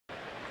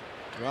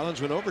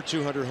Rollins went over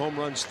 200 home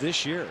runs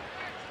this year.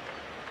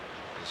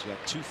 He's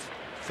got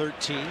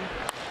 213.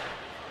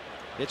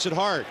 Hits it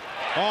hard.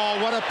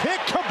 Oh, what a pick.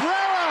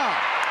 Cabrera!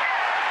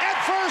 At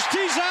first,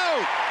 he's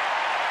out.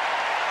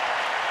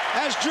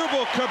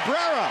 Asdrubal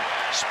Cabrera.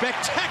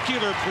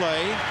 Spectacular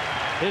play.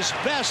 His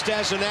best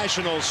as a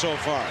National so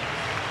far.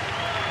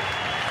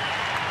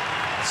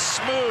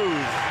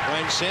 Smooth.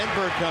 Ryan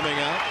Sandberg coming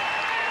out.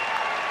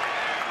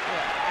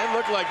 It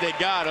looked like they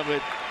got him,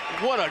 but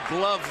what a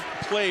glove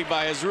play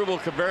by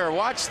Asdrubal Cabrera.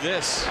 Watch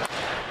this.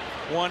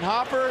 One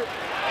hopper.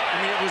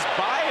 I mean, it was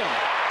by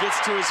him. Gets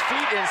to his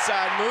feet,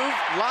 inside move.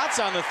 Lots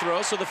on the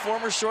throw. So the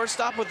former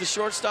shortstop with the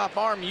shortstop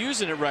arm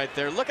using it right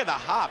there. Look at the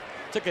hop.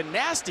 Took a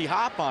nasty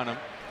hop on him.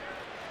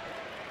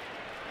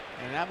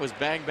 And that was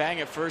bang bang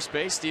at first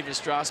base. Steven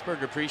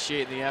Strasburg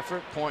appreciating the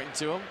effort, pointing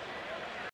to him.